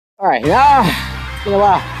Alright, it's been a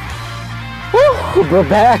while. Woo, we're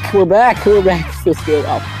back. Feels good.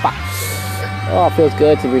 Oh, fuck. Oh, it feels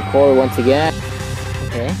good to record once again.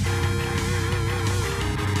 Okay.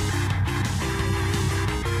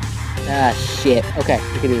 Ah, shit. Okay,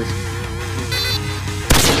 we can do this.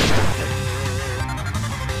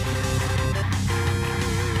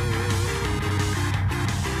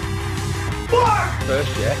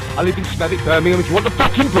 First, yeah. I live in Smethwick, Birmingham. If you want the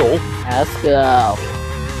fucking brawl, Let's go.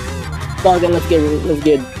 Fuck it, let's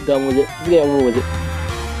get done with it. Let's get over with it.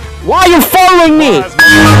 Why are you following me?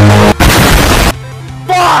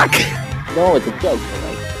 Fuck! No, it's a joke, but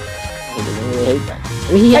like, I really hate that. I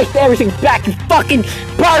mean, he hates everything back and fucking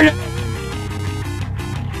burn it!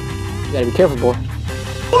 You gotta be careful, boy.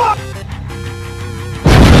 Fuck!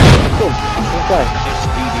 Oh, okay.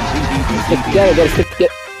 Stick together, gotta stick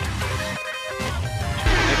together.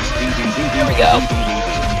 There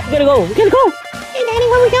we go. We gotta go. Hey, Daddy,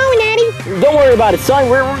 where we going, Daddy? Don't worry about it, son.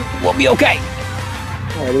 We'll be okay.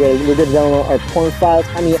 Alright, we're gonna download our porn files.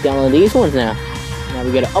 I mean, download these ones now. Now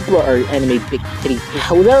we gotta upload our anime big titty.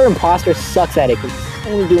 Whoever imposter sucks at it, because it's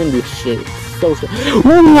only doing this shit. It's so.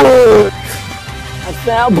 I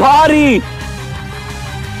found body!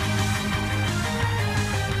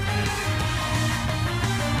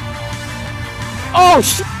 Oh,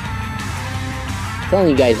 shit! I'm telling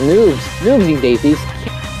you guys, noobs these days.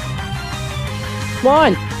 Come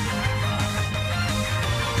on!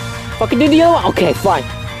 Fucking do the other one. Okay, fine.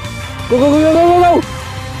 Go!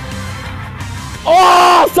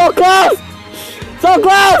 Oh, so close! So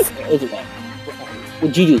close!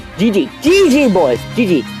 Well, GG, boys.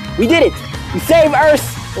 GG. We did it. We saved Earth.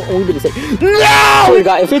 Oh, we didn't save. No! Oh my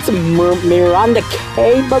God, if it's a Miranda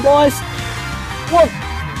K, my boys. What?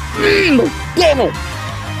 Damn it!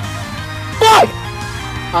 Fuck!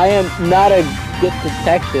 I am not a good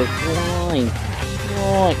detective. Fine.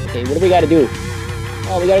 Okay, what do we gotta do?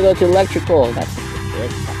 Oh, we gotta go to electrical. That's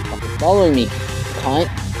good. Stop fucking following me. Cunt.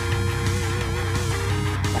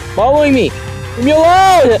 Stop following me. Leave me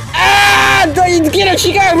alone! Ah! Don't get her,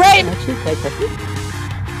 she got raped! Actually, can I press it?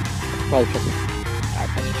 Probably press it. Alright,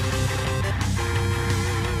 press it.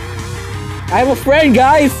 I have a friend,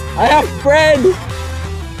 guys! I have a friend!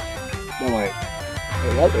 Don't worry.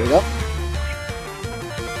 There we go.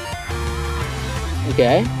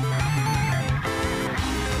 Okay.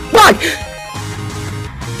 Fuck!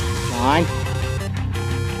 Come on.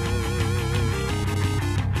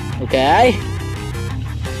 Okay.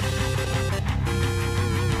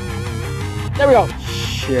 There we go.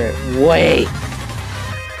 Shit. Wait.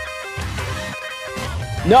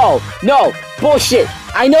 No. Bullshit.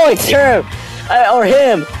 I know it's her. Or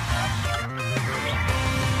him.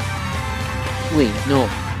 Wait. No.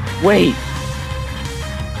 Wait.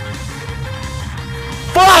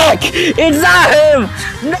 Fuck! It's not him!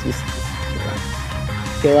 No.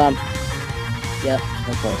 Kill him. Yep,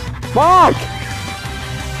 of course. Fuck!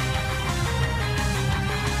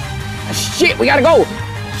 Ah, shit, we gotta go!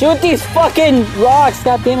 Shoot these fucking rocks!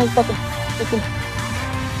 God damn it, fucking.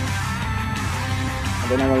 I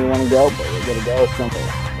don't know where we wanna go, but we're gonna go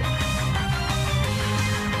somewhere.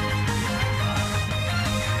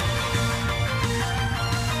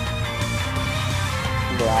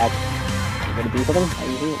 Glad. Gonna do something? Are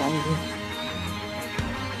you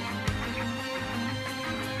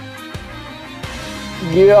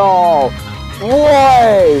here? Yo!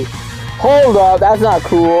 Wait! Hold up, that's not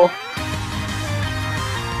cool.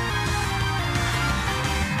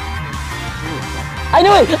 I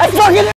knew it! I fucking